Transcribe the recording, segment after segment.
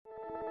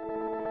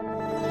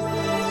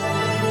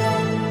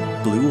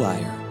Blue Wire.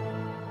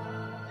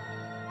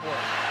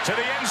 To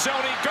the end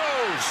zone he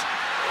goes.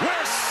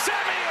 Where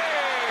Sammy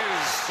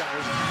is!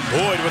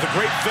 Boyd with a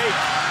great fake.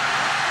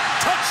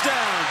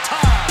 Touchdown,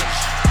 Taj.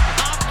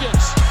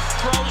 Hopkins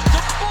throws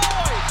to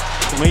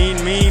Boyd. Lean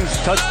means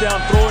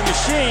touchdown throwing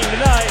machine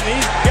tonight, and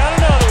he's got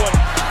another one.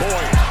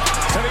 Boyd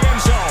to the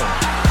end zone.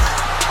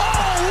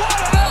 Oh, what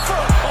an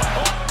effort!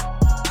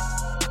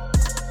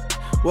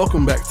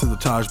 Welcome back to the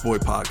Taj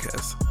Boyd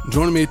Podcast.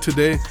 Joining me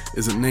today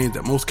is a name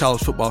that most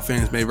college football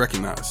fans may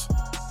recognize.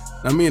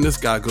 Now, me and this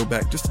guy go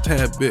back just a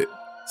tad bit,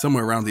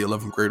 somewhere around the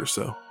 11th grade or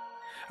so.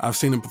 I've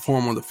seen him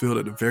perform on the field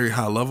at a very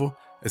high level,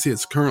 as he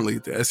is currently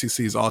the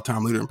SEC's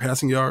all-time leader in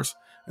passing yards,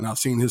 and I've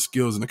seen his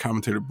skills in the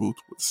commentator booth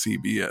with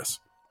CBS.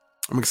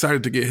 I'm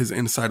excited to get his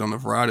insight on a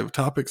variety of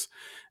topics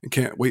and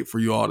can't wait for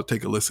you all to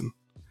take a listen.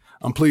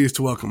 I'm pleased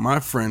to welcome my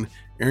friend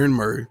Aaron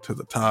Murray to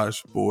the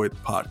Taj Boyd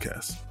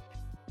Podcast.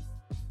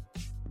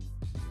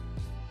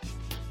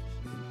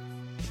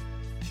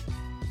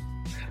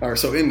 All right,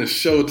 so in the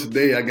show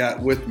today, I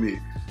got with me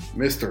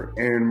Mr.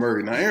 Aaron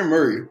Murray. Now, Aaron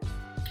Murray,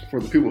 for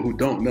the people who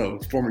don't know,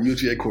 is former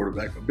UGA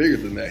quarterback, but bigger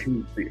than that,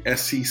 he's the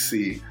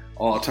SEC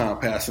all-time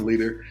passing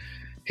leader.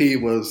 He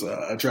was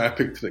a draft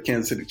pick to the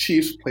Kansas City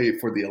Chiefs, played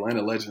for the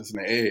Atlanta Legends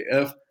in the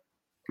AAF.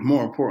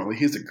 More importantly,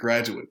 he's a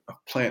graduate of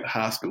Plant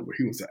High School, where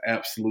he was an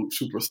absolute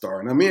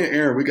superstar. Now, me and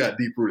Aaron, we got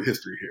deep-rooted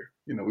history here.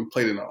 You know, we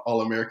played in an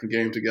All-American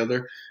game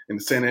together in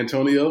San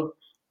Antonio.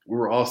 We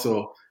were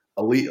also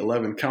Elite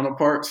 11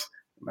 counterparts.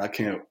 And I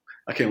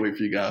can't wait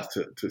for you guys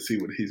to see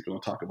what he's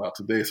going to talk about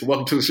today. So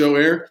welcome to the show,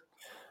 Aaron.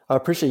 I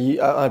appreciate you.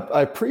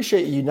 I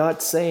appreciate you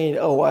not saying,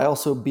 "Oh, I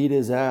also beat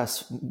his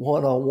ass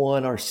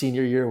one-on-one our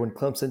senior year when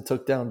Clemson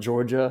took down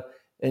Georgia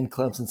in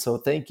Clemson." So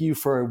thank you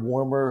for a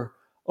warmer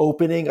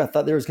opening. I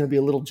thought there was going to be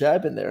a little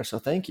jab in there, so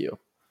thank you.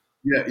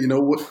 Yeah, you know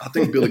what? I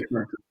think Billy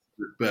Curran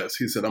did it best.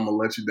 He said, "I'm going to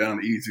let you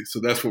down easy." So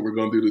that's what we're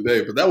going to do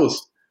today. But that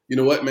was, you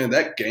know what, man,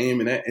 that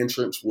game and that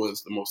entrance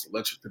was the most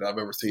electric that I've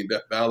ever seen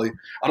Death Valley.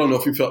 I don't know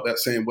if you felt that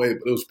same way,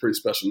 but it was a pretty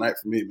special night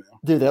for me, man.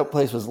 Dude, that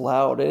place was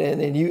loud.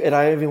 And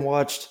I even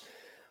watched,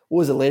 what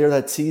was it, later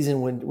that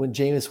season when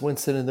Jameis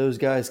Winston and those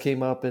guys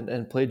came up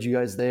and played you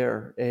guys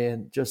there.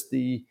 And just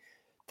the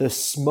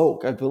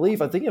smoke, I'm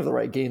thinking of the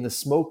right game, the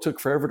smoke took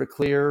forever to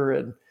clear,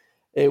 and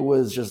it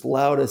was just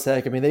loud as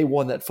heck. I mean, they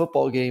won that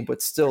football game,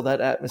 but still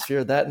that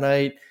atmosphere that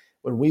night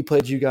when we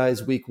played you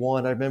guys week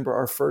one, I remember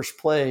our first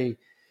play,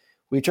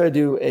 we tried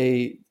to do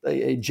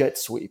a jet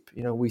sweep.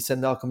 You know, we send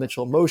Malcolm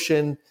Mitchell in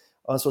motion.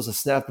 I'm supposed to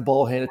snap the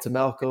ball, hand it to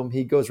Malcolm.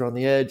 He goes around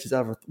the edge. He's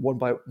out of a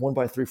one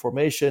by three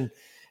formation,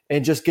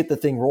 and just get the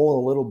thing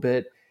rolling a little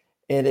bit.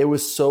 And it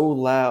was so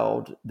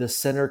loud, the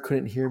center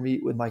couldn't hear me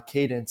with my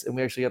cadence, and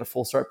we actually got a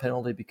full start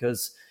penalty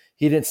because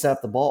he didn't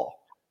snap the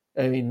ball.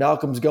 I mean,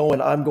 Malcolm's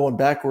going, I'm going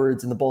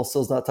backwards, and the ball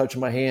still's not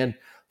touching my hand.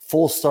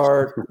 Full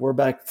start. We're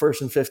back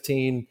 1st and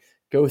 15.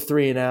 Go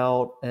 3 and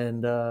out,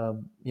 and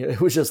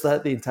it was just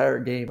that the entire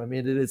game. I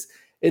mean,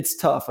 it's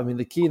tough. I mean,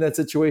 the key in that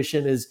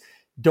situation is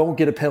don't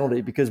get a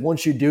penalty, because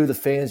once you do, the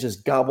fans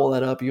just gobble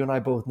that up. You and I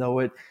both know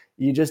it.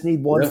 You just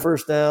need one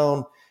first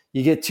down.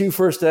 You get 2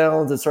 first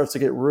downs, it starts to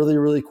get really,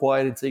 really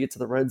quiet until you get to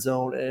the red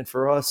zone. And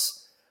for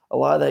us, a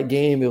lot of that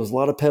game, it was a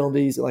lot of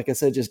penalties. And like I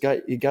said,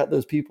 you got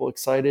those people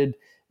excited.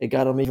 It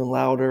got them even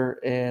louder,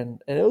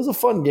 and it was a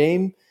fun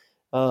game.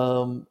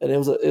 And it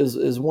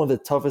was one of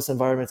the toughest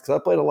environments, because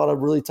I played a lot of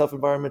really tough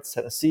environments.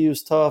 Tennessee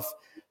was tough.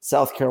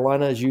 South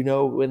Carolina, as you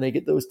know, when they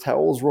get those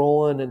towels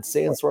rolling and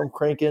sandstorm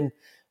cranking,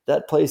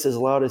 that place is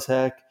loud as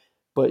heck.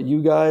 But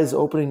you guys,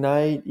 opening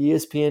night,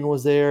 ESPN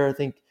was there. I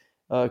think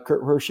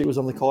Kurt Hershey was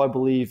on the call, I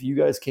believe. You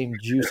guys came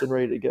juicing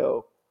ready to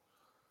go.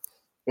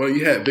 Well,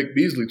 you had Vic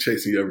Beasley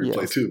chasing you every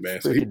play too,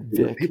 man. So he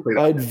played.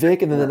 I had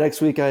Vic, and then the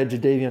next week I had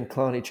Jadeveon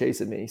Clowney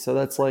chasing me. So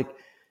that's like,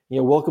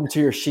 welcome to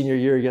your senior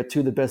year. You got 2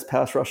 of the best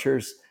pass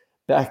rushers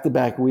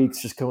back-to-back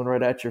weeks just coming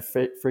right at your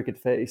freaking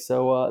face.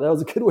 So that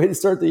was a good way to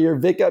start the year.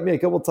 Vic got me a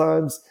couple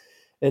times,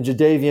 and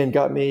Jadeveon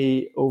got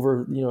me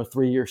over, a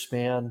 3-year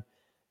span.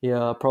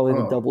 Yeah, probably in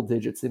the double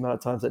digits, the amount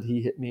of times that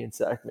he hit me and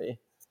sacked me.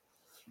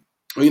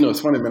 Well,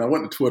 it's funny, man. I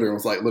went to Twitter and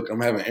was like, look,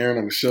 I'm having Aaron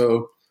on the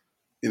show.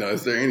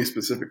 Is there any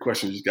specific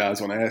questions you guys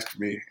want to ask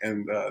me?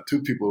 And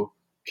 2 people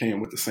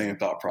came with the same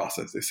thought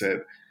process. They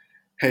said,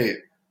 hey,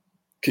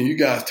 can you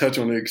guys touch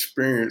on the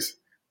experience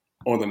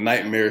on the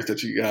nightmares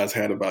that you guys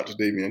had about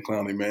Jadeveon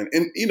Clowney, man?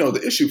 And,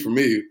 the issue for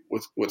me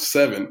with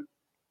Seven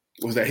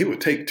was that he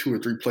would take 2 or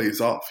 3 plays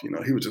off.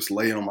 He would just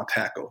lay on my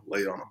tackle,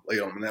 lay on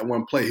him. And that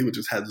one play, he would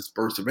just have this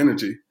burst of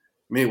energy.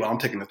 Meanwhile, I'm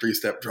taking a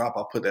 3-step drop.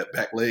 I'll put that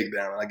back leg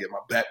down, and I get my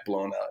back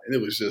blown out. And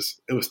it was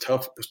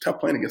tough. It was tough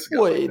playing against a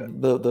guy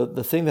like that.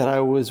 The thing that I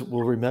always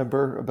will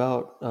remember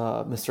about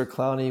Mr.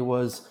 Clowney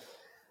was,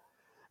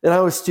 and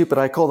I was stupid,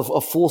 I called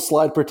a full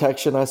slide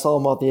protection. I saw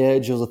him on the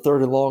edge. It was a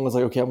 3rd and long. I was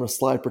like, okay, I'm going to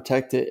slide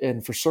protect it.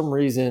 And for some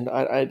reason,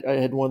 I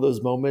had one of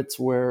those moments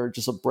where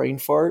just a brain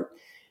fart.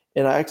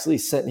 And I actually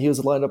he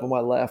was lined up on my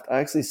left. I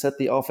actually set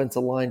the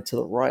offensive line to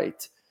the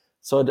right.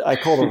 So I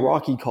called a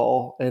Rocky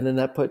call, and then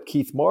that put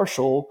Keith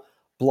Marshall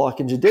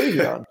blocking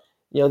Jadeveon.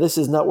 this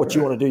is not what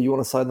you want to do. You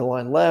want to side the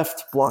line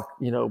left, block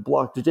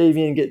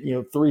Jadeveon, get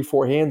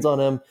 3-4 hands on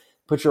him,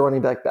 put your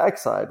running back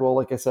backside. Well,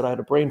 like I said, I had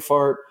a brain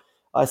fart.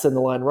 I send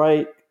the line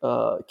right.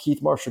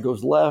 Keith Marshall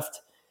goes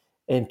left,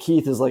 and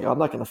Keith is like, I'm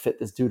not going to fit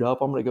this dude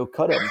up. I'm going to go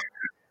cut him.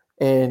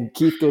 And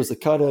Keith goes to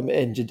cut him,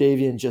 and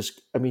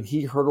Jadeveon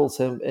he hurdles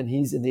him, and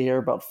he's in the air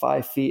about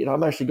 5 feet, and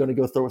I'm actually going to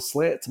go throw a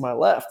slant to my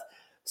left.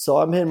 So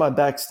I'm hitting my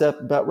back step,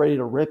 about ready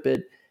to rip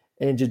it,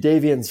 and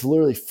Jadeveon's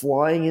literally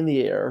flying in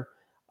the air.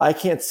 I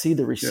can't see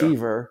the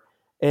receiver,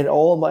 and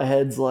all in my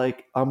head's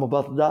like, I'm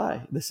about to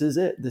die. This is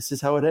it. This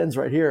is how it ends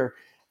right here.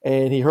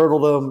 And he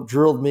hurdled him,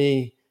 drilled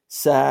me,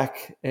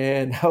 sack,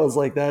 and I was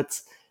like,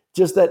 that's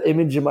just that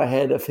image in my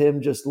head of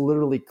him just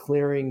literally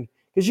clearing.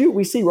 Because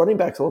we see running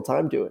backs all the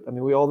time do it. I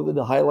mean, we all do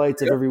the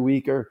highlights of every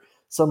week or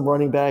some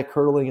running back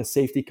hurdling a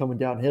safety coming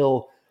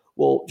downhill.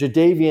 Well,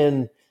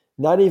 Jadeveon,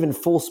 not even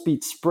full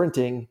speed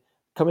sprinting,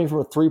 coming from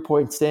a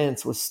 3-point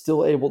stance, was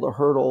still able to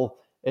hurdle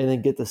and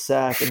then get the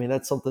sack. I mean,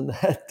 that's something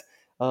that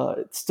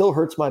it still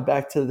hurts my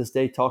back to this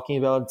day talking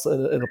about. It's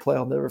in a play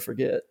I'll never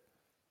forget.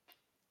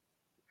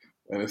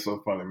 And it's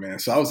so funny, man.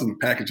 So I was in the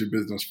packaging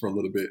business for a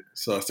little bit.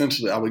 So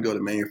essentially I would go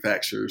to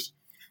manufacturers,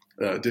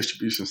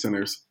 distribution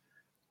centers,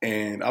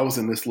 and I was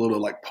in this little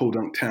like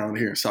podunk town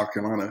here in South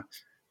Carolina.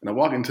 And I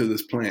walk into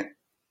this plant.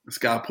 This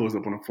guy pulls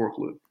up on a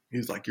forklift.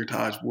 He's like, "You're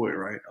Taj Boyd,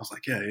 right?" I was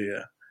like, yeah.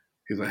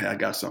 He's like, "Hey, I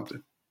got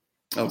something."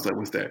 I was like,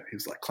 "What's that?" He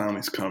was like,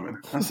 "Clowney's coming."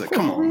 I said,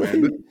 "Come on,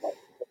 man. This is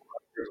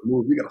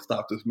move. You got to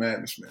stop this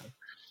madness, man."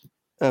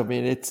 I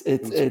mean,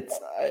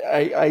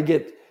 I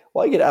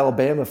get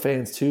Alabama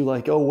fans too.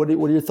 Like, "Oh, what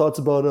are your thoughts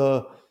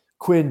about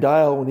Quinn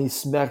Dial when he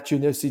smacked you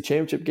in the SEC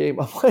championship game?"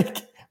 I'm like,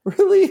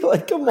 really?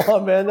 Like, come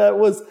on, man. That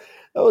was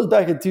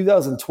back in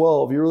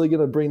 2012. You're really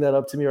going to bring that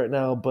up to me right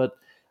now? But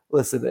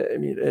listen, I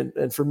mean,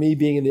 and for me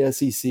being in the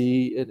SEC,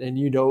 and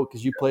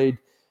because you played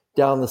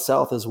down the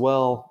South as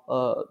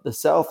well, the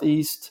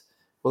Southeast,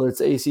 whether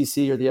it's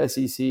ACC or the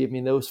SEC, I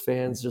mean, those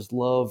fans just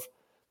love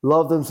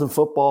them some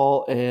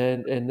football,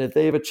 and if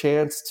they have a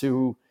chance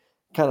to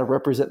kind of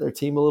represent their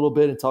team a little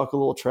bit and talk a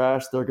little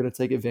trash, they're going to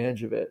take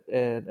advantage of it.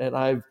 And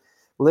I've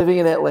living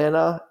in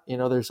Atlanta,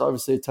 there's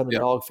obviously a ton of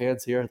dog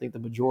fans here. I think the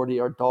majority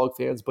are dog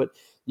fans, but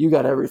you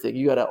got everything.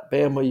 You got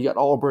Alabama, you got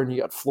Auburn,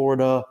 you got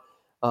Florida,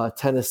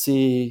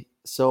 Tennessee.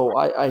 So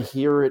I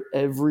hear it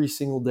every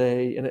single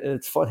day. And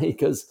it's funny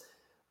because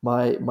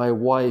my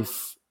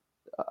wife,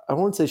 I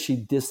won't say she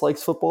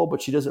dislikes football,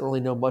 but she doesn't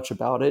really know much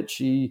about it.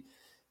 She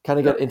kind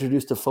of got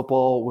introduced to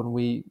football when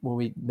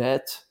we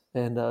met,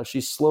 and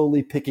she's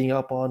slowly picking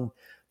up on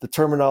the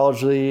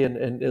terminology.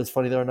 And it was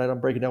funny the other night, I'm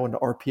breaking down what an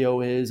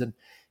RPO is and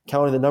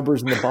counting the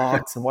numbers in the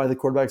box and why the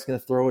quarterback's going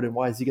to throw it and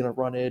why is he going to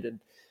run it. And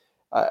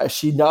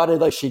she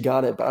nodded like she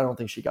got it, but I don't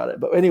think she got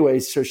it. But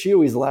anyways, so she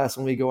always laughs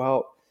when we go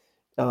out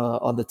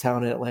on the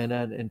town in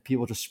Atlanta, and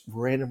people just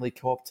randomly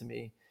come up to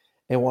me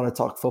and want to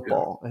talk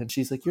football. Yeah. And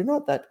she's like, "You're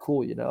not that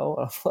cool,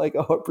 I'm like,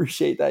 "Oh, I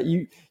appreciate that.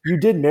 You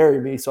did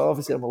marry me, so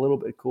obviously I'm a little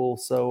bit cool."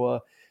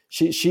 So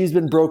she's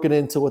been broken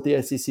into what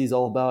the SEC is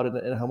all about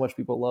and how much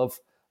people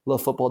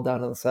love football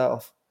down in the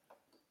South.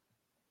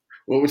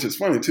 Well, which is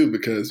funny too,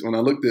 because when I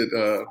looked at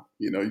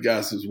you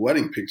guys'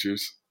 wedding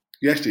pictures,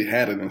 you actually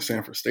had it in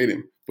Sanford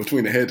Stadium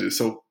between the hedges.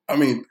 So I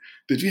mean,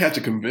 did you have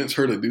to convince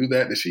her to do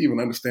that? Did she even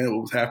understand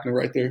what was happening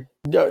right there?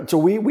 No, so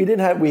we did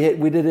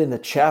it in the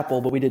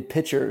chapel, but we did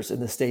pictures in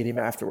the stadium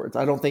afterwards.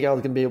 I don't think I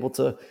was going to be able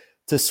to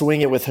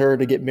swing it with her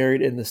to get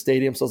married in the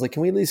stadium. So I was like,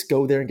 "Can we at least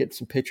go there and get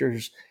some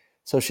pictures?"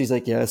 So she's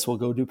like, "Yes, we'll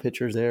go do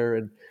pictures there."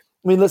 And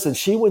I mean, listen,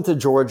 she went to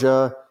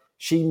Georgia.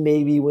 She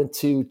maybe went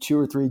to 2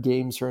 or 3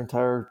 games her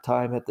entire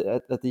time at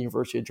the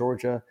University of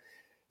Georgia.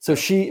 So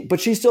she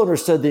still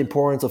understood the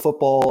importance of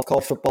football,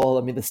 college football.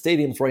 I mean, the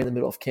stadium's right in the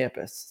middle of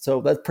campus. So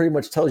that pretty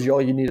much tells you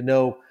all you need to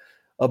know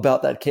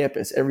about that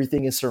campus.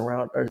 Everything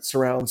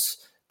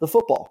surrounds the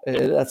football.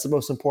 And that's the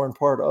most important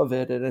part of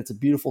it. And it's a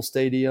beautiful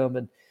stadium.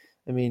 And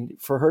I mean,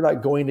 for her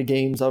not going to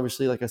games,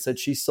 obviously, like I said,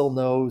 she still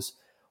knows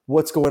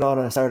what's going on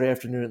a Saturday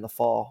afternoon in the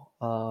fall.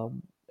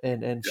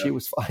 And she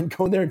was fine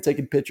going there and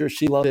taking pictures.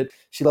 She loved it.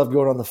 She loved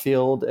going on the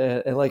field.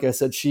 And like I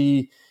said,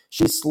 she's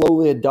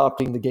slowly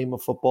adopting the game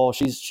of football.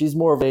 She's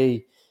more of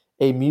a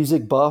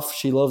music buff.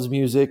 She loves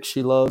music.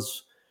 She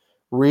loves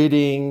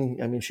reading.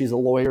 I mean, she's a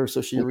lawyer,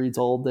 so she reads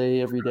all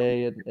day, every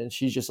day, and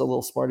she's just a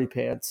little smarty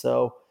pants.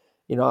 So,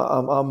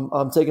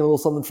 I'm taking a little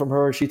something from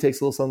her. She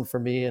takes a little something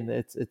from me, and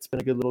it's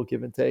been a good little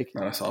give and take. Oh,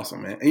 that's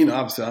awesome, man. And,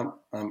 obviously,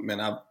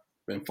 I've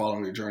been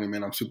following your journey,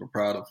 man. I'm super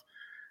proud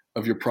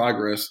of your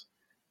progress.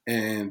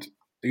 And,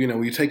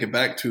 when you take it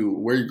back to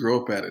where you grew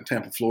up at in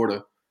Tampa,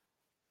 Florida,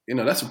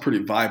 that's a pretty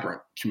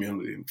vibrant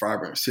community and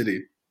vibrant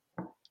city.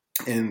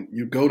 And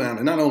you go down,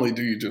 and not only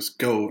do you just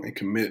go and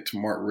commit to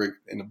Mark Richt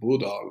and the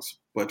Bulldogs,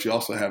 but you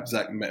also have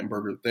Zach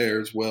Mettenberger there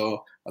as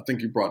well. I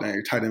think you brought down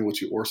your tight end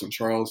with you, Orson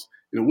Charles.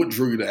 What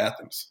drew you to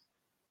Athens?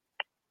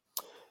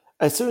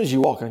 As soon as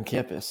you walk on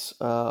campus,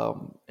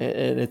 and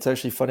it's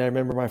actually funny. I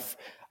remember I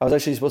was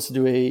actually supposed to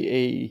do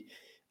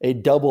a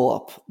double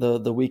up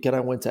the weekend I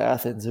went to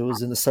Athens. It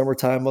was in the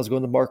summertime. I was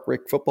going to Mark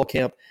Richt football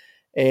camp,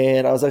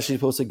 And I was actually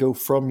supposed to go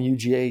from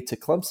UGA to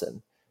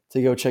Clemson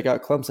to go check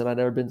out Clemson. I'd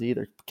never been to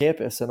either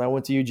campus. And I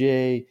went to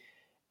UGA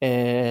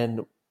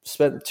and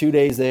spent 2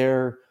 days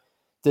there,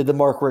 did the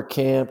Mark Richt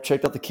camp,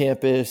 checked out the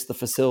campus, the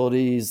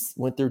facilities,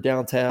 went through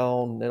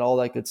downtown and all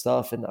that good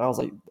stuff. And I was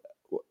like,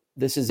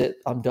 this is it.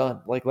 I'm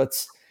done. Like,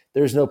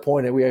 there's no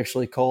point. And we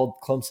actually called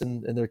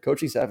Clemson and their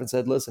coaching staff and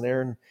said, listen,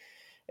 I'm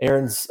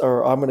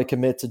going to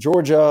commit to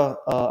Georgia.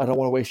 I don't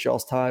want to waste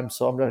y'all's time.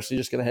 So I'm actually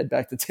just going to head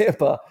back to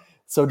Tampa.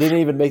 So didn't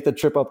even make the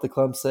trip up to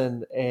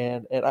Clemson.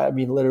 And I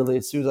mean, literally,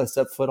 as soon as I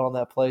stepped foot on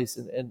that place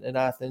in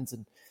Athens,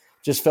 and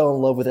just fell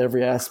in love with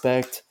every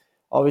aspect.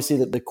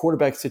 Obviously, the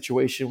quarterback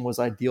situation was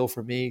ideal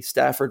for me.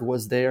 Stafford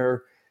was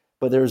there,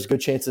 but there was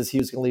good chances he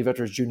was going to leave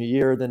after his junior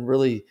year. Then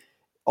really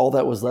all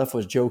that was left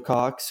was Joe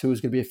Cox, who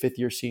was going to be a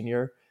fifth-year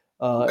senior,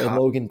 and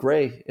Logan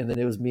Gray. And then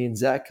it was me and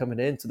Zach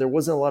coming in. So there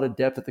wasn't a lot of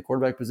depth at the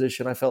quarterback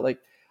position. I felt like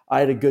I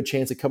had a good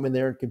chance to come in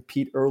there and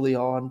compete early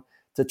on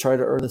to try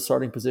to earn the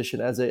starting position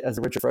as a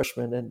redshirt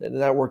freshman,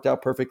 and that worked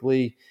out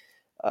perfectly.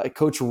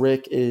 Coach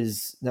Richt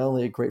is not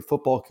only a great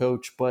football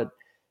coach, but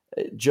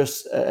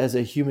just as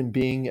a human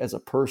being, as a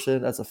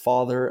person, as a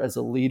father, as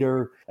a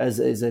leader, as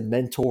a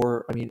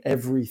mentor. I mean,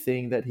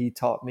 everything that he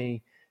taught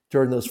me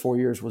during those 4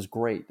 years was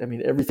great. I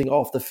mean, everything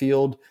off the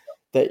field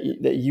that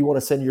you want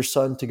to send your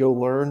son to go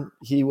learn,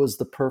 he was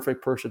the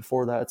perfect person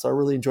for that. So I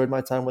really enjoyed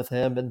my time with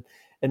him, and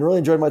really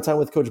enjoyed my time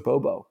with Coach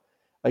Bobo,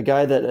 a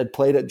guy that had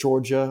played at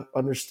Georgia,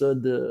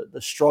 understood the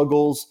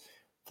struggles,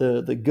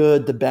 the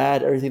good, the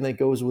bad, everything that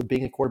goes with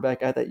being a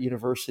quarterback at that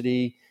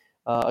university,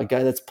 a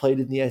guy that's played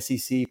in the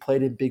SEC,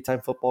 played in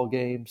big-time football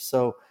games.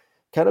 So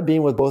kind of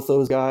being with both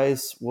those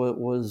guys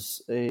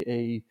was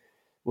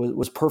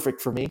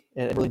perfect for me,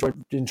 and really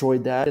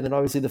enjoyed that. And then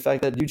obviously the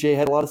fact that UJ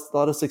had a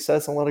lot of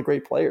success and a lot of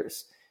great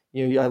players.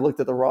 You know, I looked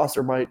at the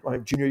roster my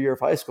junior year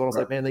of high school, and I was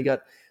like, man, they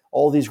got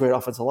all these great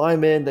offensive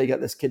linemen. They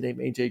got this kid named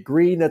AJ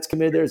Green that's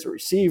committed there as a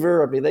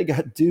receiver. I mean, they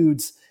got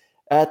dudes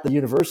at the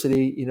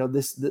university. You know,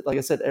 this like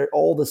I said,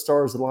 all the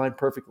stars aligned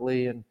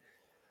perfectly, and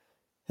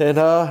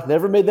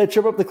never made that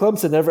trip up to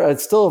Clemson.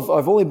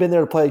 I've only been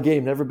there to play a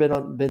game. Never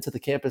been to the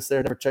campus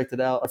there. Never checked it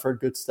out. I've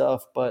heard good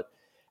stuff, but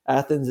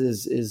Athens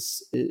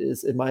is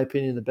in my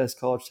opinion the best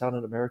college town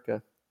in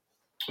America.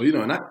 Well, you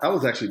know, and I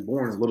was actually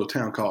born in a little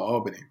town called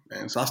Albany,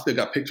 man. So I still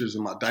got pictures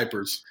in my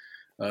diapers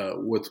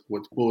with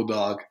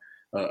Bulldog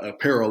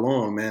apparel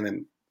on, man.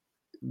 And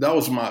that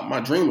was my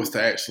dream, was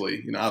to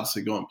actually, you know,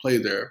 obviously go and play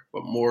there.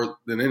 But more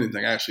than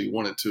anything, I actually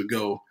wanted to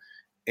go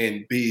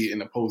and be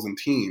an opposing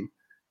team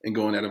and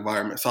go in that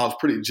environment. So I was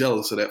pretty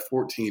jealous of that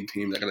 14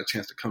 team that got a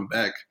chance to come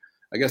back.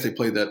 I guess they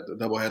played that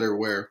doubleheader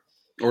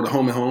or the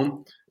home and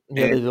home.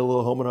 Yeah, they did a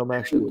little home and home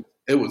action.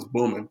 It was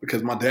booming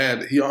because my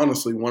dad, he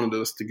honestly wanted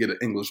us to get an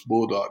English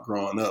Bulldog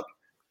growing up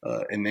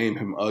and name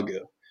him Uga.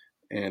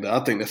 And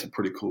I think that's a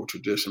pretty cool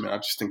tradition, man. I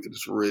just think that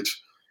it's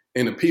rich.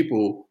 And the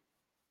people,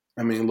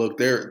 I mean, look,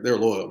 they're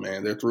loyal,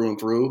 man. They're through and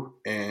through.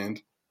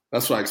 And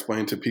that's what I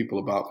explained to people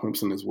about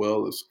Clemson as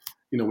well is,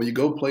 you know, when you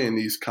go play in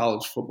these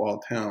college football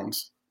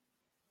towns,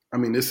 I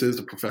mean, this is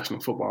the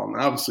professional football.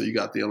 And obviously you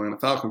got the Atlanta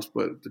Falcons,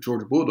 but the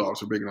Georgia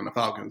Bulldogs are bigger than the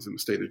Falcons in the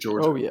state of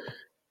Georgia. Oh, yeah.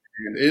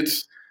 And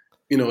it's,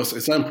 you know,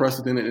 it's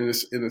unprecedented, and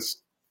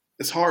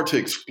it's hard to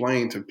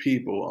explain to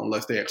people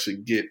unless they actually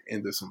get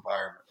in this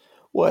environment.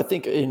 Well, I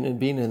think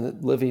living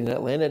in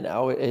Atlanta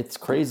now, it's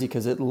crazy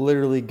because it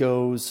literally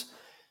goes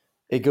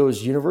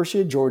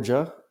University of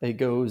Georgia, it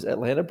goes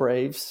Atlanta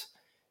Braves,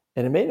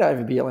 and it may not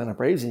even be Atlanta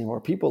Braves anymore.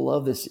 People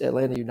love this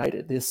Atlanta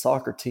United. This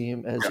soccer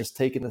team has just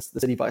taken the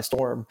city by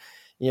storm.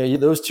 You know,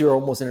 those two are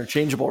almost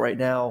interchangeable right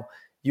now.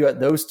 You got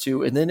those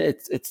two, and then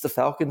it's the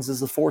Falcons as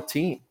the fourth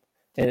team.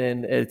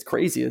 And it's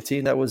crazy. A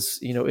team that was,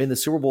 you know, in the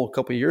Super Bowl a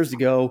couple of years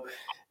ago.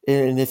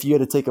 And if you had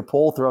to take a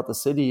poll throughout the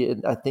city,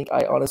 and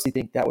I honestly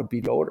think that would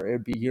be the order. It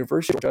would be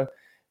University of Georgia,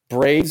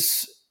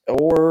 Braves,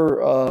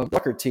 or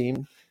soccer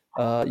team,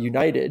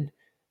 United,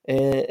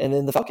 and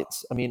then the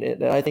Falcons. I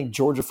mean, I think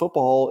Georgia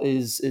football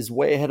is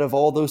way ahead of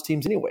all those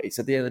teams anyways.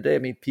 At the end of the day, I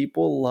mean,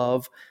 people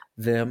love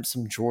them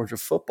some Georgia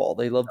football.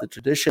 They love the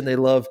tradition. They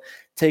love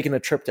taking a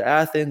trip to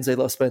Athens. They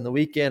love spending the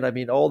weekend. I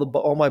mean,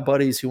 all my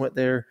buddies who went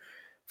there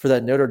for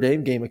that Notre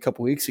Dame game a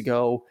couple weeks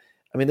ago,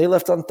 I mean, they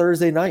left on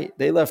Thursday night.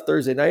 They left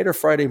Thursday night or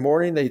Friday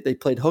morning. They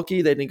played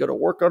hooky. They didn't go to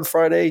work on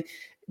Friday.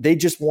 They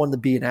just wanted to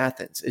be in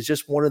Athens. It's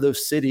just one of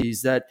those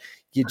cities that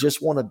you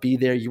just want to be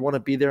there. You want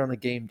to be there on a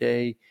game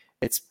day.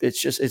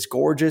 It's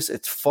gorgeous.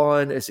 It's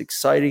fun. It's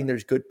exciting.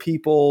 There's good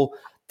people.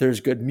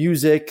 There's good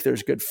music.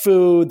 There's good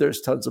food.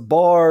 There's tons of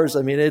bars.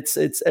 I mean,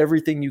 it's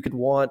everything you could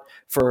want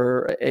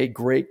for a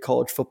great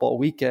college football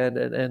weekend.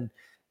 And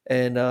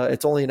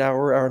it's only an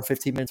hour and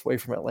 15 minutes away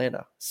from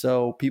Atlanta.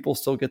 So people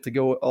still get to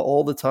go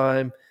all the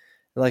time.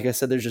 And like I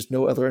said, there's just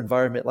no other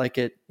environment like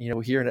it, you know,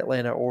 here in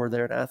Atlanta or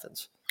there in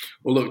Athens.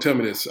 Well, look, tell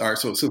me this. All right,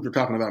 so since we're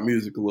talking about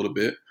music a little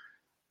bit,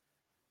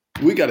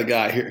 we got a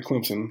guy here at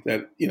Clemson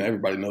that, you know,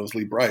 everybody knows,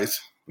 Lee Brice,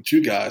 but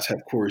you guys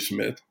have Corey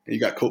Smith, and you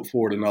got Colt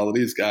Ford and all of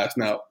these guys.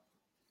 Now,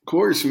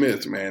 Corey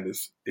Smith, man,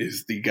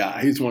 is the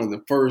guy. He's one of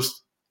the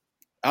first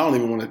I don't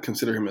even want to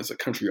consider him as a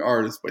country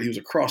artist, but he was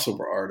a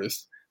crossover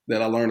artist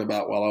that I learned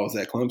about while I was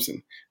at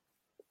Clemson.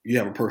 You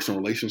have a personal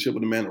relationship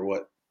with the man or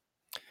what?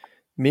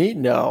 Me?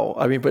 No.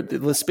 I mean, but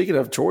speaking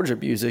of Georgia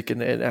music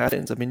and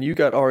Athens, I mean, you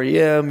got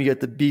REM, you got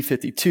the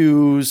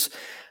B-52s,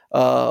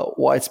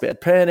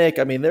 Widespread Panic.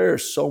 I mean, there are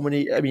so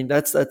many. I mean,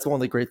 that's one of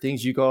the great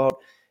things. You go out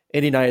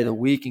any night of the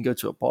week and go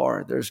to a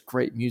bar, there's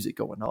great music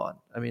going on.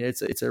 I mean,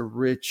 it's a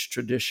rich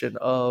tradition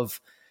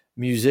of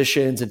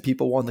musicians and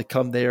people want to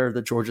come there.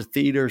 The Georgia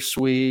Theater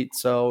Suite.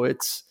 So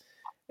it's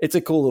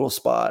a cool little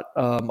spot.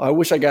 I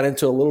wish I got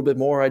into a little bit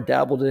more. I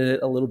dabbled in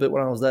it a little bit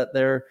when I was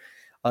there.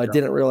 I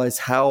didn't realize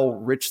how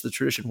rich the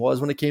tradition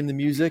was when it came to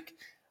music.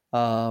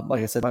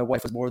 Like I said, my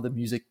wife was more the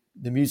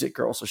music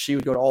girl. So she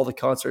would go to all the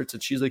concerts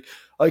and she's like,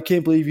 I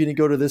can't believe you didn't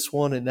go to this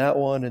one and that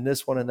one and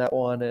this one and that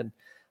one. And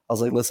I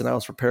was like, listen, I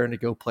was preparing to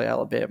go play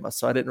Alabama.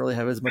 So I didn't really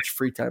have as much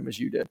free time as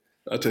you did.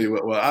 I'll tell you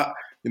what, well,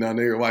 I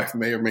know your wife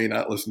may or may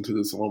not listen to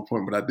this at one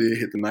point, but I did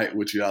hit the night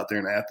with you out there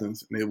in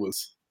Athens, and it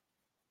was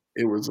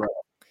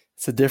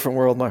it's a different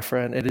world, my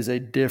friend. It is a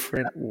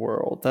different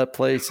world. That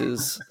place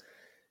is,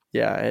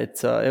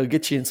 it'll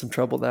get you in some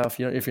trouble now if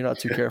you're not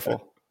too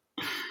careful.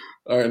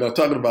 All right, now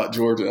talking about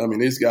Georgia, I mean,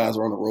 these guys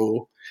are on a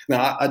roll.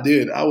 Now,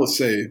 I would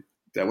say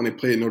that when they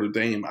played Notre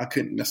Dame, I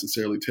couldn't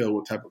necessarily tell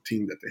what type of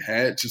team that they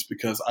had just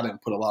because I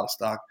didn't put a lot of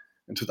stock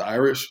into the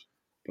Irish.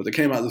 But they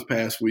came out this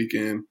past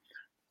weekend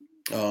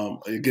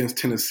against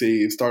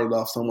Tennessee. It started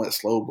off somewhat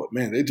slow, but,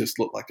 man, they just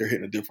look like they're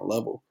hitting a different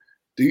level.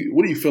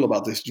 What do you feel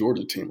about this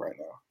Georgia team right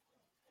now?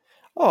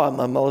 Oh,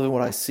 I'm loving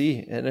what I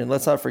see. And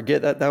let's not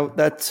forget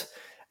that's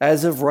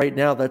as of right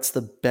now, that's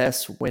the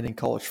best win in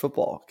college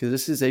football because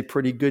this is a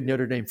pretty good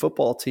Notre Dame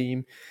football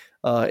team.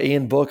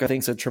 Ian Book, I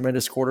think, is a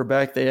tremendous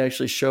quarterback. They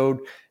actually showed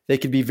they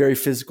could be very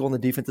physical on the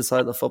defensive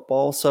side of the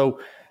football. So,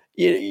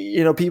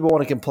 people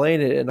want to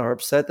complain and are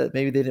upset that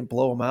maybe they didn't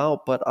blow them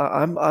out. But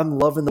I'm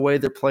loving the way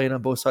they're playing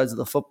on both sides of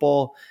the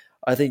football.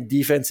 I think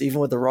defense, even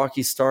with the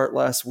rocky start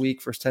last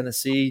week versus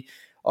Tennessee,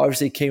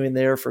 obviously came in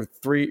there for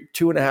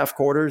 2.5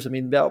 quarters. I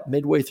mean, about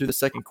midway through the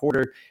second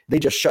quarter, they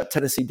just shut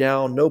Tennessee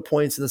down. No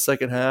points in the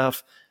second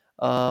half.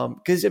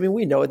 Because,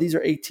 we know these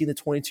are 18 to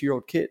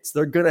 22-year-old kids.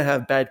 They're going to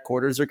have bad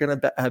quarters. They're going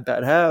to have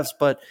bad halves.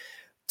 But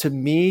to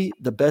me,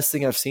 the best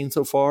thing I've seen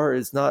so far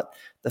is not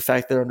the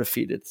fact that they're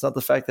undefeated. It's not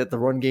the fact that the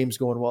run game's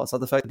going well. It's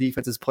not the fact the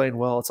defense is playing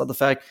well. It's not the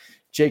fact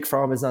Jake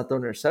Fromm is not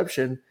throwing an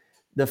interception.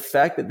 The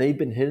fact that they've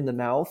been hit in the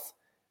mouth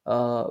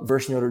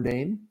versus Notre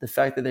Dame, the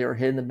fact that they were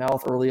hit in the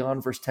mouth early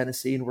on versus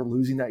Tennessee and were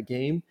losing that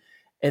game,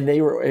 and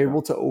they were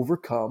able to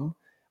overcome,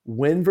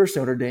 win versus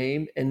Notre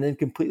Dame, and then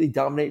completely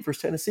dominate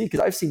versus Tennessee.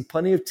 Because I've seen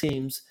plenty of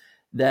teams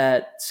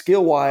that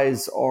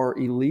skill-wise are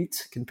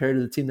elite compared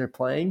to the team they're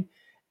playing,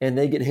 and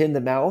they get hit in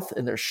the mouth,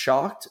 and they're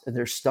shocked, and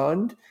they're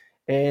stunned,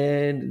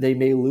 and they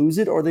may lose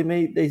it, or they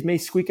may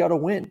squeak out a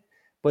win.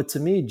 But to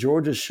me,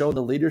 Georgia's shown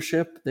the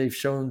leadership. They've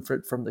shown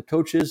from the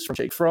coaches, from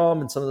Jake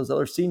Fromm and some of those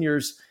other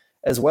seniors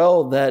as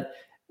well, that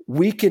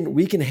we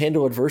can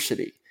handle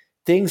adversity.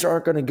 Things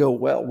aren't going to go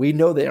well. We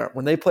know they aren't.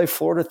 When they play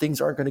Florida,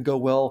 things aren't going to go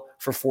well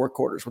for 4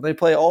 quarters. When they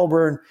play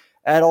Auburn,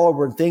 at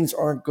Auburn, things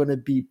aren't going to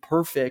be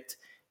perfect.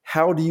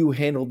 How do you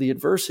handle the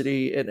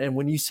adversity? And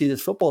when you see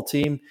this football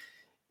team,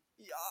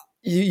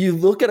 you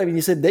look at them and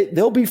you said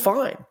they'll be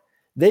fine.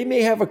 They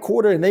may have a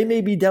quarter and they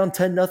may be down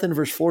 10-0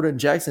 versus Florida and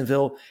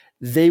Jacksonville.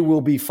 They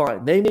will be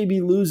fine. They may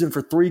be losing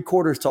for 3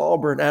 quarters to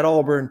Auburn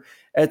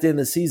at the end of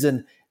the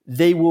season.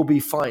 They will be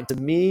fine. To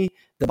me,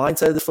 the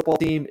mindset of the football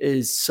team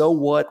is, so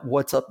what?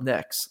 What's up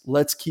next?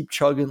 Let's keep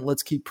chugging.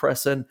 Let's keep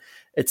pressing.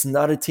 It's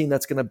not a team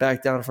that's going to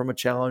back down from a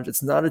challenge.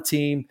 It's not a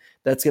team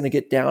that's going to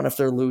get down if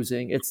they're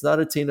losing. It's not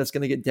a team that's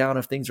going to get down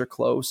if things are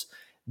close.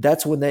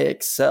 That's when they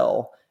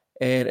excel.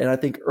 And I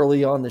think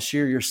early on this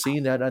year, you're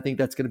seeing that. And I think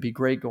that's going to be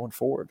great going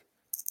forward.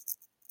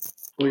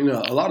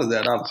 Well, a lot of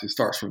that obviously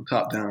starts from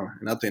top down.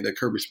 And I think that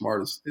Kirby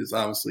Smart is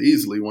obviously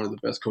easily one of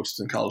the best coaches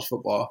in college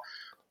football.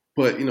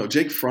 But,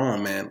 Jake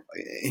Fromm, man,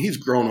 he's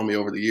grown on me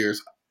over the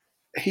years.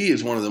 He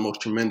is one of the most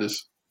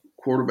tremendous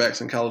quarterbacks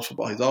in college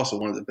football. He's also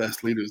one of the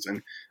best leaders.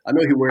 And I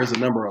know he wears the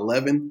number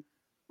 11,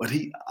 but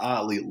he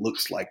oddly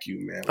looks like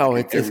you, man. Oh,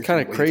 it's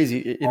kind of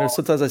crazy.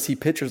 Sometimes I see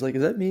pictures like,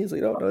 is that me? It's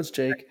like, oh, no, it's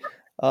Jake.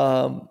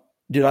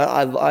 Dude,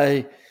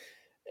 I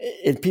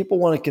and people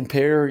want to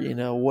compare,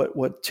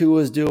 what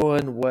Tua is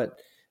doing, what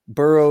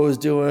Burrow is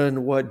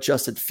doing, what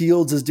Justin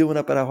Fields is doing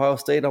up at Ohio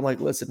State. I'm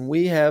like, listen,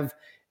 we have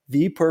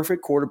the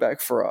perfect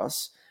quarterback for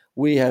us.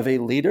 We have a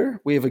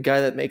leader. We have a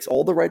guy that makes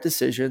all the right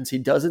decisions. He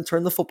doesn't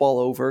turn the football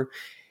over.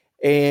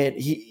 And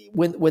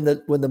when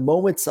the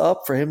moment's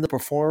up for him to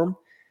perform,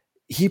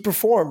 he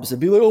performs. And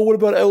be like, oh, what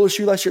about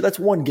LSU last year? That's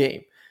one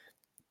game.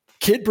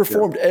 Kid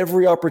performed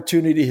every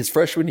opportunity his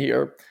freshman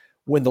year.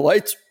 When the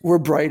lights were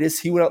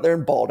brightest, he went out there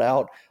and balled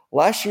out.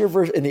 Last year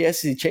in the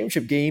SEC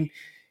championship game,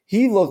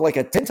 he looked like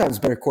a 10 times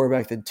better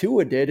quarterback than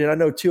Tua did. And I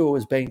know Tua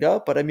was banged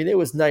up, but it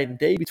was night and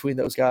day between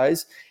those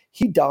guys.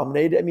 He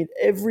dominated.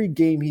 Every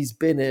game he's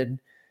been in,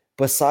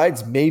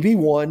 besides maybe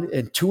 1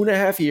 in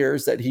 2.5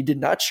 years that he did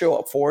not show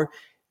up for,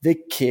 the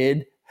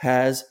kid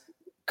has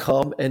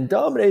come and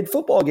dominate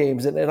football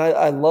games. And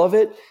I love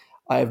it.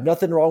 I have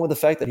nothing wrong with the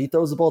fact that he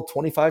throws the ball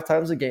 25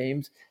 times a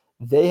game.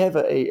 They have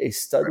a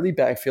studly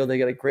backfield. They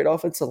got a great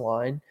offensive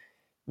line.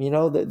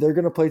 They're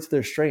going to play to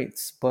their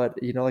strengths. But,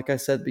 like I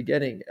said at the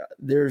beginning,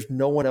 there's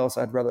no one else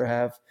I'd rather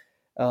have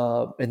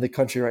in the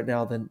country right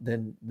now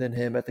than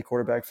him at the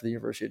quarterback for the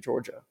University of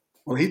Georgia.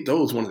 Well, he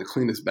throws one of the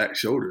cleanest back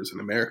shoulders in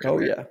America. Oh,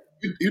 man. yeah.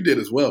 You did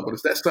as well. But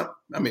if that's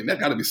something, that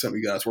got to be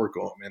something you guys work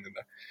on, man,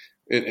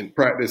 in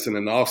practice and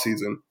in the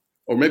offseason.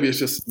 Or maybe it's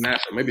just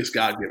natural. Maybe it's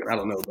God-given. I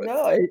don't know. But.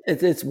 No,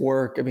 it's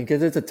work.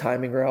 Because it's a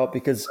timing route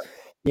because –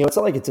 it's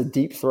not like it's a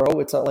deep throw.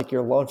 It's not like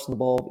you're launching the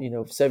ball,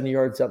 70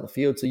 yards down the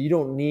field. So you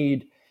don't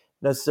need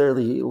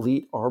necessarily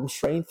elite arm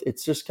strength.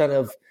 It's just kind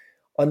of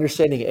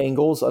understanding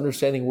angles,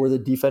 understanding where the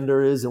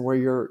defender is and where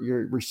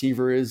your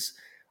receiver is,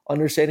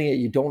 understanding that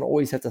you don't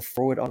always have to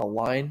throw it on a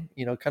line.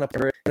 Kind of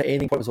the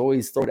aiming point was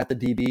always throw it at the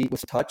DB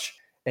with a touch,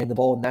 and the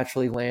ball will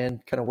naturally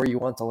land kind of where you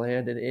want to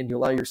land, and you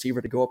allow your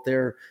receiver to go up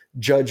there,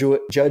 judge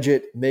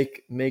it,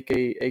 make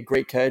a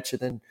great catch,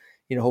 and then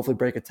hopefully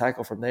break a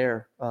tackle from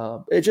there.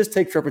 It just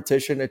takes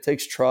repetition. It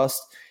takes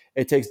trust.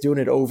 It takes doing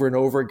it over and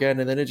over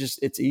again. And then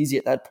it's easy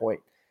at that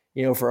point.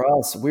 For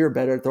us, we were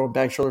better at throwing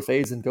back shoulder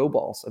fades than go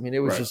balls. It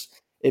was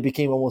it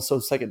became almost so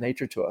second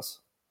nature to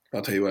us.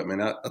 I'll tell you what,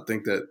 man, I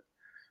think that,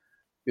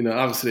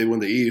 obviously they win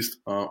the East.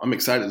 I'm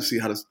excited to see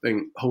how this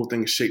whole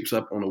thing shapes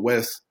up on the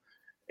West.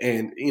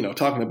 And,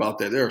 talking about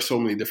that, there are so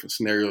many different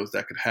scenarios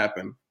that could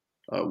happen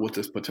with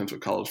this potential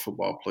college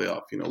football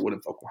playoff. What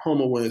if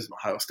Oklahoma wins and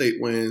Ohio State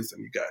wins,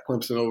 and you got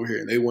Clemson over here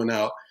and they win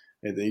out,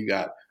 and then you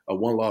got a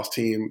one-loss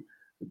team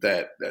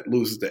that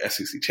loses the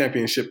SEC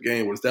championship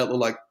game? What does that look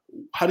like?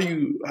 How do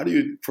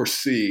you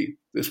foresee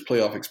this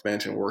playoff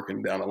expansion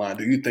working down the line?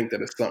 Do you think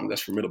that it's something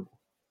that's formidable?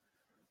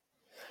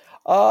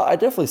 I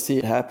definitely see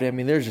it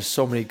happening. There's just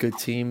so many good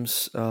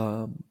teams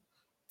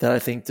that I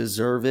think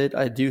deserve it.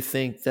 I do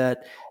think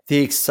that the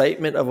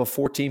excitement of a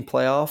 14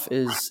 playoff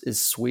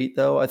is sweet,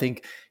 though. I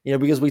think,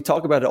 because we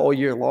talk about it all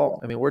year long.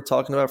 We're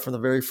talking about it from the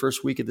very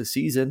first week of the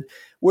season,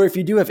 where if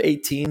you do have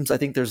 8 teams, I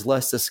think there's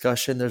less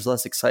discussion, there's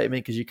less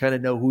excitement because you kind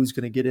of know who's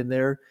going to get in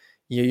there.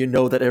 You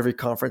know that every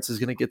conference is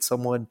going to get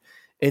someone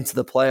into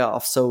the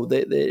playoffs. So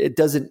it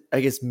doesn't, I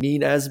guess,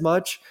 mean as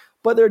much,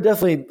 but there are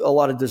definitely a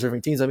lot of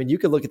deserving teams. You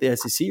could look at the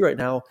SEC right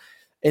now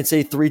and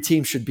say 3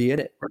 teams should be in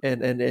it.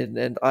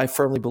 And I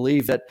firmly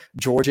believe that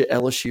Georgia,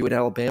 LSU, and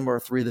Alabama are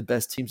 3 of the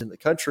best teams in the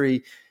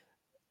country.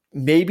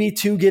 Maybe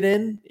 2 get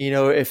in,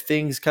 if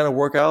things kind of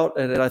work out.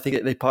 And I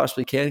think they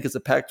possibly can because the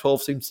Pac-12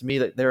 seems to me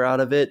that they're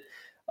out of it.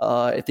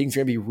 Things are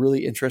going to be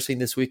really interesting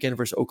this weekend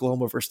versus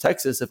Oklahoma versus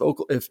Texas. If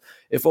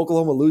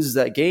Oklahoma loses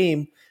that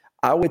game,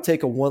 I would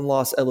take a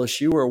 1-loss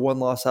LSU or a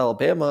 1-loss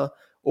Alabama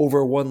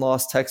over a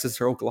 1-loss Texas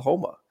or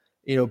Oklahoma.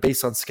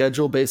 Based on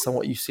schedule, based on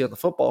what you see on the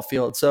football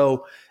field.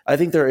 So I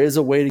think there is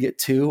a way to get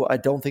 2. I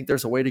don't think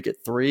there's a way to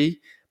get 3.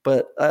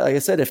 But like I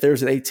said, if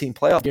there's an 18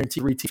 playoff, I guarantee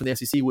 3 teams from the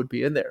SEC would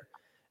be in there,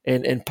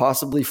 and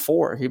possibly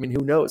 4. Who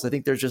knows? I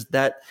think there's just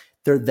they're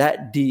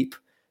that deep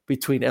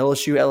between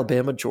LSU,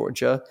 Alabama,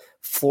 Georgia.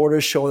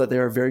 Florida's showing that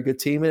they're a very good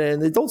team,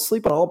 and they don't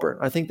sleep on Auburn.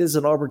 I think this is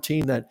an Auburn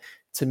team that,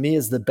 to me,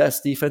 is the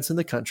best defense in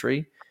the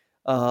country.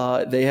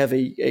 They have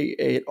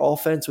an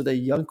offense with a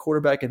young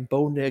quarterback in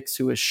Bo Nix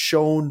who has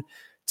shown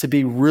to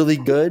be really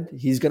good.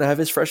 He's going to have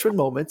his freshman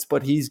moments,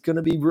 but he's going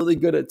to be really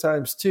good at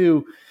times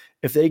too.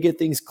 If they get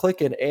things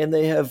clicking, and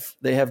they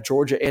have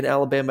Georgia and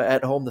Alabama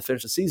at home to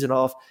finish the season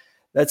off,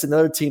 that's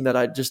another team that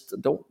I just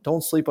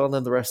don't sleep on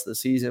them the rest of the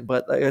season.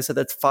 But like I said,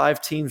 that's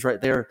 5 teams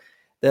right there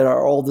that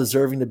are all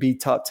deserving to be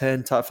top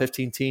 10, top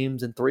 15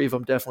 teams, and 3 of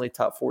them definitely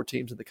top 4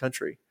 teams in the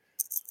country.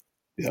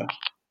 Yeah.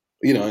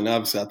 And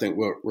obviously I think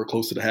we're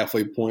close to the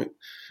halfway point.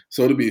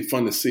 So it'll be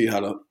fun to see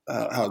how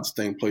this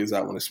thing plays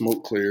out when the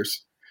smoke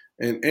clears.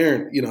 And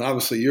Aaron,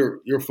 obviously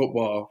your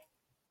football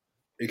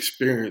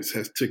experience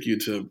has took you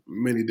to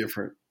many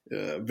different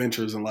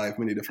ventures in life,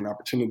 many different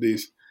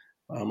opportunities.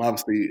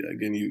 Obviously,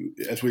 again,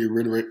 as we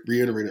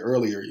reiterated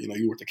earlier, you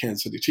were with the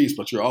Kansas City Chiefs,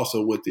 but you're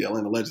also with the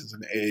Atlanta Legends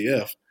in the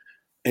AAF.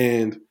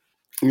 And,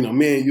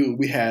 me and you,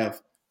 we have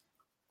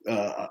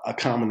a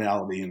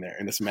commonality in there,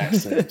 and it's Matt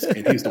Sims.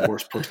 And he's the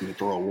worst person to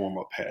throw a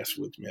warm-up pass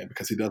with, man,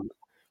 because he doesn't.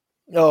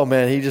 Oh,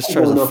 man, he just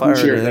tries to fire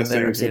it in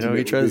there.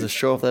 He tries to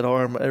show off that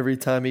arm every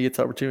time he gets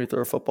the opportunity to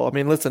throw a football.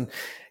 Listen,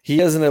 he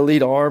has an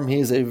elite arm. He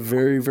has a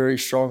very, very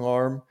strong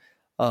arm.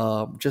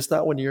 Just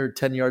not when you're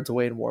 10 yards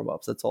away in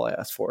warm-ups. That's all I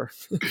asked for.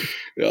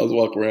 Yeah, I was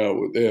walking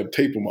around they have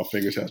tape on my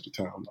fingers half the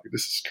time. I'm like,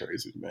 this is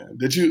crazy, man.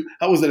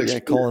 How was that experience? Yeah,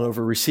 calling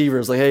over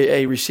receivers like,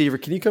 hey, receiver,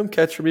 can you come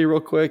catch for me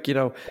real quick?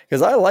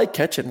 Because I like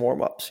catching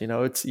warm-ups. I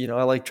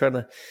like trying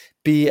to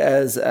be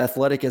as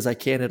athletic as I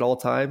can at all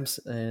times.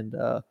 And,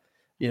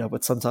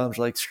 but sometimes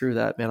like, screw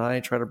that, man. I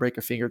ain't trying to break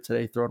a finger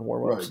today throwing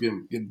warm-ups.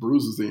 Right, getting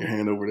bruises in your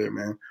hand over there,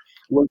 man.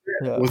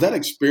 Was that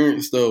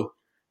experience, though,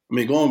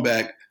 going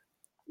back,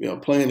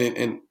 playing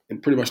in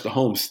pretty much the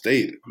home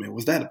state,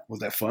 was that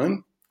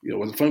fun?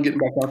 Was it fun getting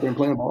back out there and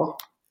playing ball?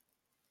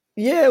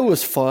 Yeah, it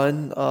was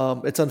fun.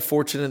 It's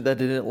unfortunate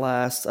that it didn't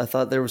last. I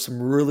thought there was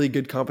some really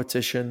good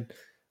competition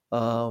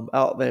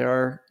out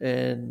there,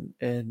 and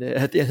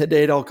at the end of the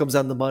day, it all comes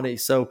down to money.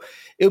 So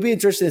it'll be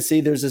interesting to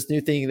see. There's this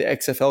new thing, the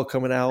XFL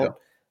coming out.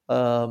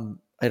 Yeah.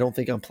 I don't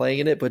think I'm playing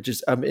in it, but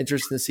just I'm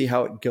interested to see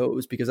how it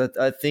goes, because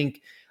I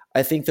think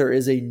there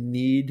is a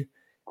need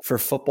for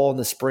football in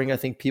the spring. I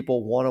think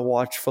people want to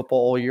watch football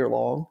all year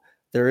long.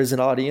 There is an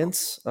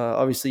audience.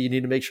 Obviously, you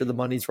need to make sure the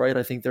money's right.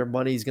 I think their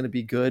money is going to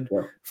be good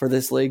for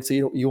this league, so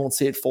you won't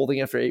see it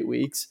folding after 8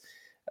 weeks.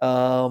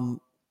 I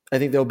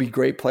think there'll be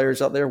great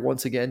players out there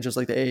once again, just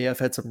like the AAF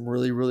had some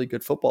really, really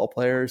good football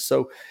players.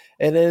 So,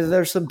 and then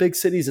there's some big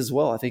cities as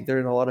well. I think they're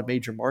in a lot of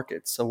major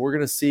markets. So we're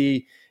going to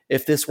see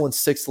if this one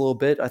sticks a little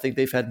bit. I think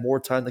they've had more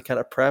time to kind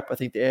of prep. I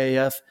think the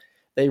AAF,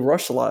 they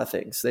rushed a lot of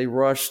things. They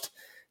rushed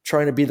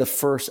trying to be the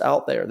first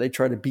out there. They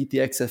tried to beat the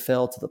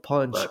XFL to the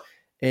punch. Right.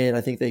 And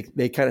I think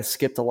they kind of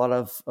skipped a lot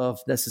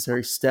of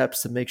necessary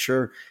steps to make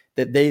sure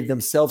that they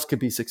themselves could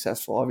be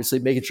successful. Obviously,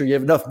 making sure you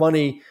have enough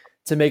money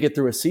to make it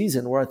through a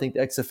season, where I think the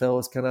XFL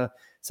has kind of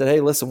said,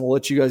 hey, listen, we'll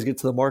let you guys get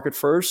to the market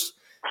first,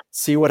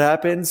 see what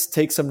happens,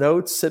 take some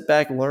notes, sit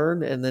back,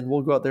 learn, and then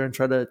we'll go out there and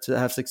try to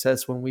have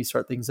success when we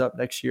start things up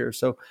next year.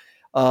 So,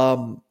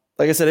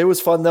 like I said, it was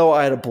fun, though.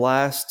 I had a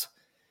blast.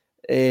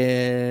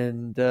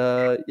 And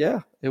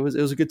it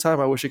was a good time.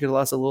 I wish it could have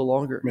lasted a little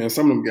longer. Man,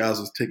 some of them guys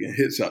was taking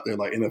hits out there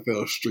like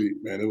NFL Street.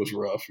 Man, it was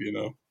rough, you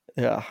know.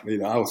 Yeah,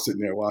 I was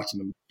sitting there watching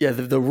them. Yeah,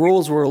 the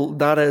rules were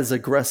not as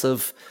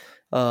aggressive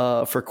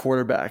for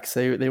quarterbacks.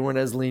 They weren't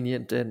as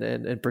lenient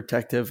and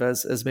protective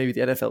as maybe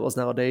the NFL is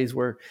nowadays,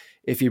 where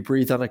if you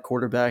breathe on a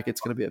quarterback,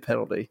 it's going to be a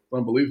penalty.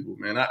 Unbelievable,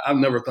 man. I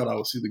never thought I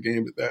would see the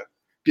game that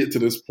get to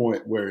this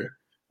point where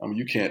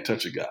you can't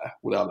touch a guy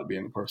without it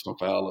being a personal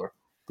foul or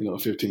a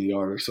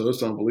 15-yarder. So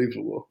it's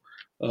unbelievable.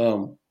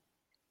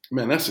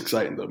 Man, that's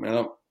exciting though,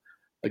 man.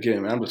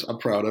 I'm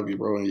proud of you,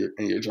 bro, and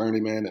your journey,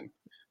 man, and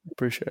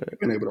appreciate it.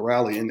 Being able to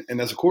rally. And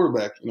as a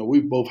quarterback,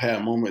 we've both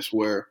had moments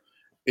where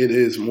it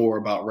is more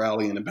about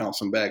rallying and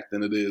bouncing back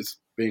than it is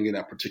being in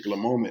that particular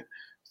moment.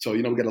 So,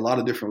 we got a lot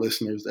of different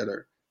listeners that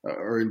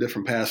are in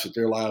different paths with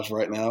their lives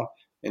right now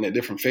and at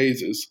different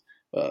phases.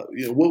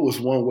 What was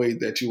one way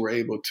that you were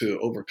able to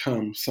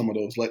overcome some of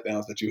those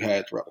letdowns that you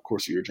had throughout the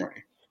course of your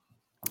journey?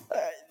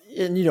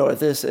 And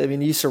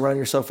you surround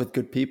yourself with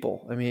good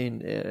people.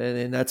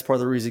 And that's part of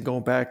the reason,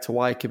 going back to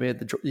why I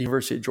committed to the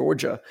University of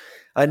Georgia.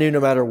 I knew no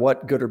matter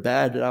what, good or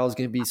bad, that I was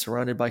going to be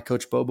surrounded by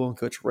Coach Bobo and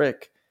Coach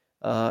Rick.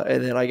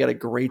 And then I got a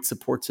great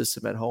support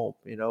system at home.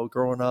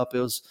 Growing up,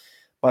 it was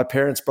my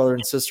parents, brother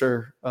and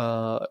sister,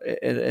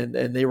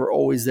 and they were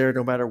always there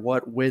no matter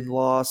what, win,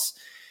 loss.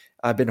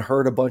 I've been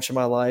hurt a bunch in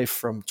my life,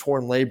 from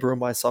torn labrum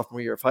my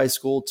sophomore year of high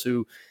school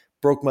to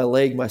broke my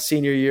leg my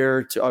senior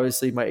year to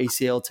obviously my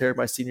ACL tear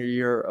my senior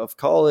year of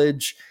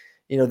college.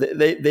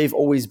 They've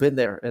always been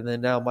there. And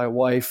then now my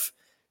wife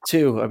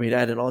too,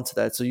 added on to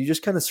that. So you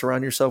just kind of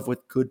surround yourself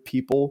with good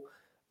people,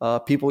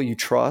 people you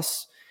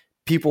trust,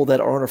 people that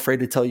aren't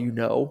afraid to tell you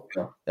no,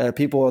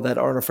 people that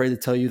aren't afraid to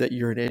tell you that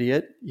you're an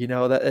idiot.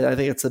 I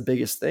think it's the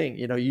biggest thing.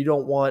 You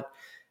don't want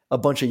a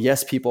bunch of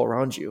yes people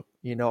around you.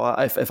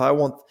 If I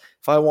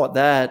want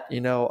that,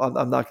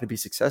 I'm not going to be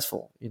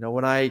successful.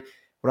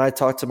 When I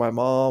talk to my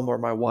mom or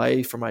my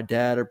wife or my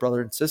dad or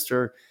brother and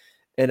sister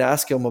and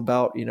ask them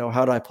about,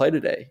 how did I play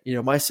today?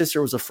 My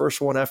sister was the first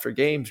one after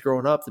games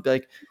growing up to be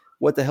like,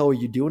 what the hell are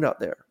you doing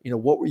out there?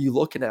 What were you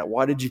looking at?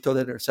 Why did you throw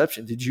that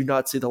interception? Did you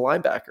not see the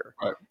linebacker?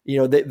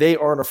 Right. They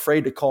aren't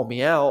afraid to call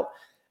me out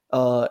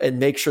and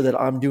make sure that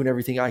I'm doing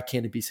everything I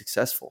can to be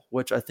successful,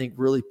 which I think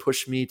really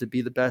pushed me to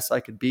be the best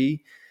I could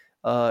be.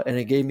 And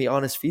it gave me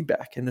honest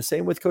feedback. And the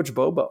same with Coach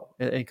Bobo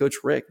and Coach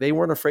Rick. They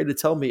weren't afraid to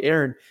tell me,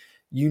 Aaron,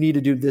 you need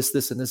to do this,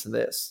 this, and this, and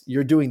this.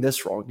 You're doing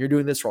this wrong. You're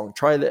doing this wrong.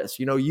 Try this.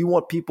 You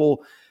want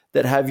people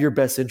that have your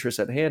best interest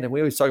at hand. And we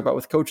always talk about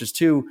with coaches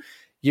too,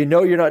 you're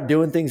not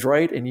doing things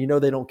right. And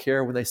they don't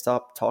care when they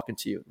stop talking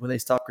to you, when they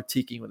stop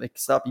critiquing, when they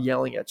stop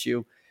yelling at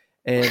you.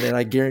 And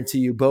I guarantee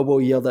you, Bobo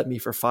yelled at me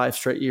for 5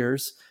 straight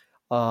years.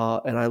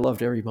 And I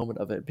loved every moment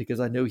of it because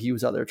I knew he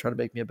was out there trying to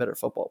make me a better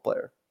football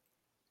player.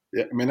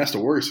 Yeah, that's the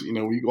worst. When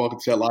you walk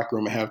into that locker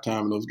room at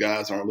halftime and those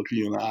guys aren't looking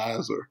you in the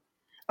eyes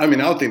I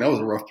would think that was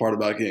a rough part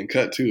about getting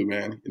cut too,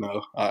 man.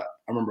 I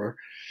remember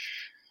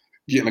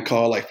getting a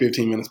call like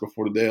 15 minutes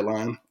before the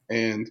deadline,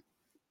 and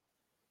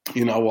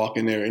I walk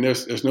in there and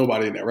there's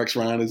nobody in there. Rex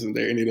Ryan isn't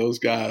there, any of those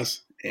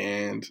guys,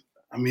 and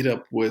I meet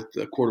up with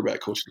the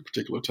quarterback coach at a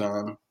particular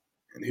time,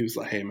 and he was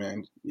like, "Hey,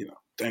 man,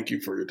 thank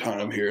you for your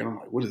time here." And I'm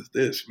like, "What is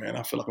this, man?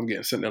 I feel like I'm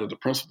getting sent out of the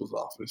principal's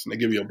office, and they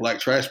give you a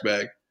black trash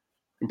bag,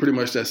 and pretty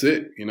much that's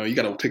it. You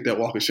got to take that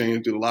walk of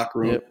shame through the locker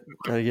room. Yep,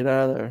 gotta get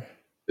out of there.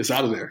 It's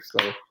out of there." So.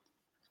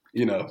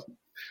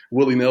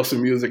 Willie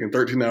Nelson music and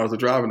 13 hours of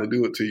driving to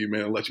do it to you,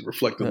 man, and let you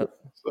reflect on it.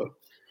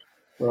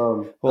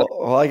 So,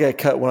 well, I got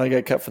cut. When I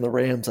got cut from the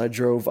Rams, I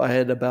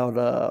had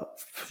about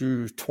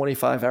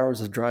 25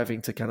 hours of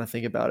driving to kind of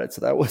think about it.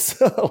 So that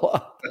was a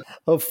lot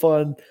of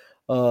fun.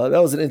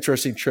 That was an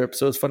interesting trip.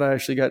 So it was fun. I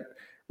actually got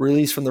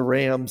released from the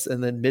Rams,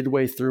 and then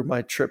midway through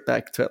my trip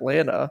back to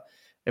Atlanta,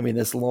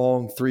 this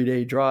long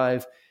 3-day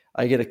drive,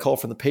 I get a call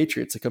from the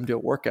Patriots to come do a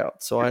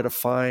workout. So I had to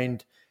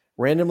find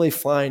randomly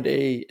find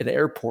an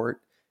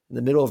airport in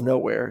the middle of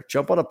nowhere,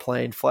 jump on a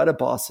plane, fly to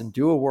Boston,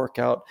 do a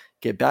workout,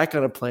 get back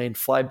on a plane,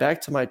 fly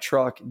back to my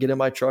truck, get in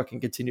my truck, and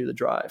continue the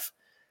drive.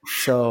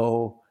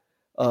 So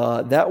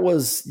that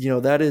was,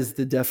 that is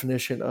the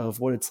definition of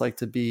what it's like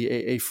to be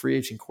a free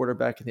agent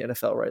quarterback in the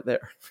NFL right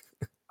there.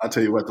 I'll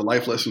tell you what, the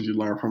life lessons you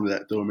learn from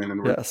that, though,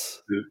 man.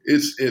 Yes.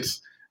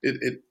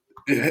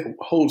 It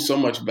holds so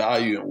much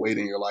value and weight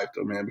in your life,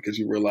 though, man, because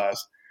you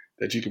realize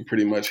that you can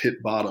pretty much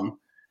hit bottom.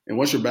 And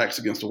once your back's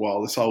against the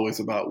wall, it's always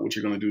about what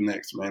you're going to do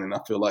next, man. And I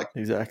feel like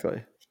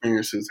exactly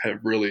experiences have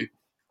really,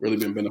 really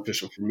been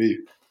beneficial for me.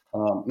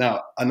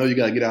 Now, I know you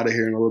got to get out of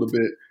here in a little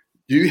bit.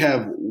 Do you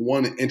have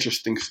one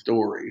interesting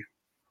story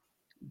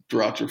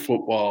throughout your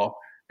football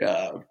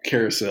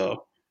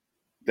carousel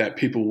that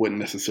people wouldn't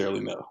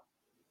necessarily know?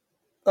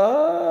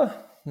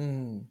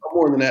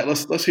 More than that,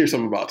 let's hear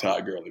something about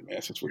Todd Gurley,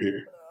 man, since we're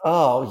here.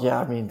 Oh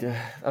yeah, I mean,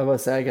 I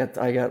must say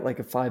I got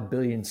like 5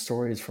 billion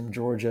stories from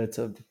Georgia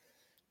to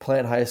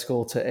Plant High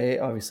School to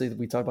obviously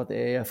we talked about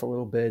the AF a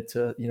little bit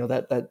to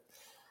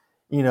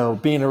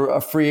being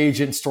a free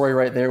agent story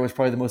right there was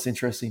probably the most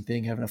interesting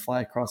thing, having to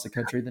fly across the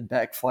country, then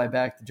fly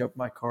back to jump in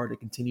my car to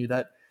continue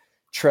that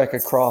trek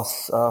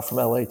across from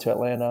LA to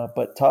Atlanta.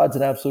 But Todd's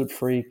an absolute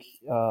freak.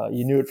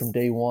 You knew it from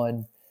day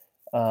one.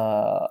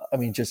 I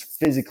mean, just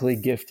physically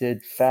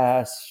gifted,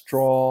 fast,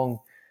 strong.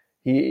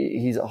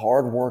 He's a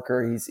hard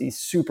worker. He's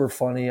super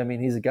funny. I mean,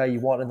 he's a guy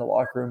you want in the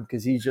locker room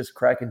because he's just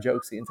cracking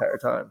jokes the entire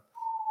time.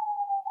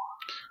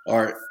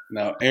 All right.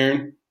 Now,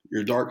 Aaron,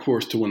 your dark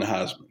horse to win the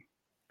Heisman.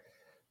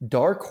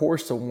 Dark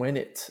horse to win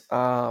it.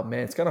 Man,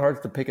 it's kind of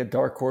hard to pick a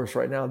dark horse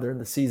right now. They're in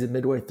the season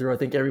midway through. I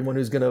think everyone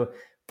who's going to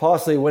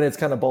possibly win it's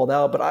kind of balled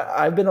out. But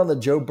I've been on the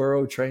Joe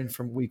Burrow train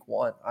from week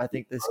one. I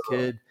think this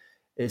kid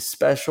is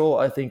special.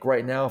 I think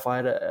right now,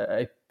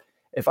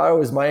 if I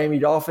was Miami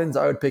Dolphins,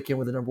 I would pick him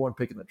with the number 1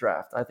 pick in the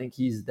draft. I think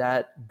he's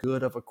that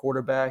good of a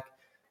quarterback.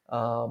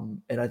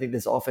 And I think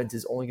this offense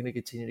is only going to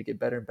continue to get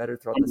better and better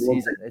throughout the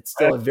season. It's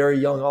still a very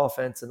young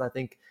offense, and I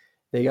think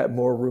they got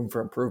more room for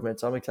improvement.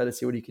 So I'm excited to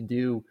see what he can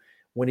do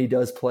when he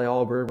does play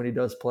Auburn, when he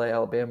does play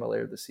Alabama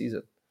later this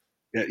season.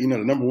 Yeah, the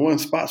number 1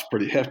 spot's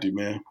pretty hefty,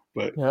 man.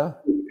 But yeah,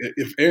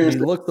 if Aaron's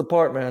he looked the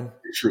part, man.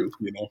 The truth,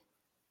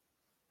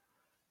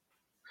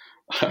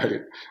 All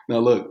right. Now,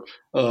 look,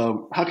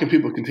 how can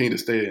people continue to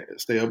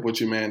stay up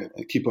with you, man,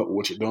 and keep up with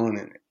what you're doing,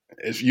 and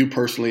as you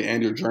personally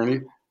and your journey?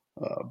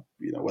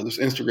 Whether it's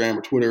Instagram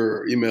or Twitter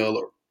or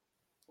email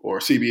or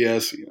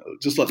CBS,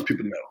 just let the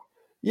people know.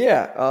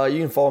 Yeah, you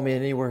can follow me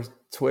anywhere,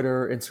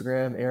 Twitter,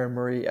 Instagram, Aaron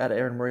Murray, at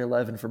Aaron Murray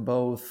 11 for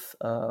both.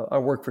 I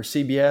work for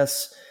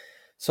CBS,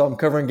 so I'm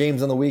covering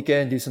games on the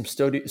weekend, do some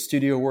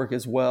studio work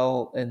as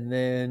well, and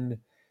then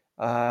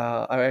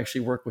I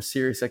actually work with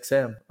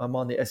SiriusXM. I'm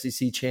on the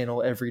SEC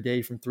channel every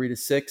day from 3 to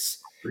 6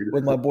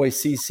 with my boy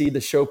CC,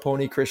 the show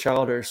pony, Chris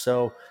Schauder.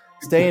 So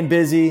staying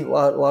busy, a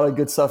lot of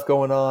good stuff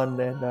going on,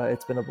 and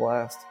it's been a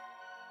blast.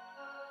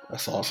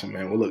 That's awesome,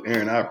 man. Well, look,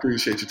 Aaron, I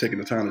appreciate you taking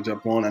the time to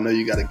jump on. I know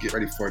you got to get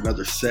ready for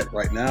another set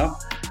right now.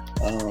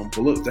 But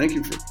look, thank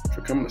you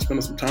for coming and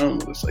spending some time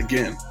with us.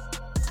 Again,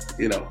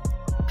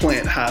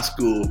 Plant High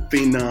School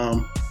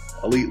phenom,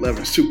 Elite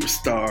 11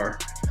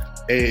 superstar,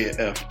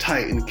 AAF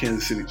Titan,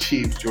 Kansas City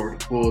Chiefs,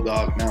 Georgia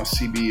Bulldog, now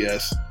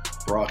CBS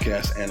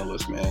broadcast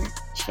analyst, man.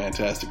 It's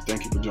fantastic.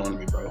 Thank you for joining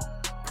me, bro.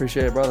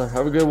 Appreciate it, brother.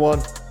 Have a good one.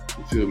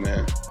 You too,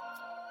 man.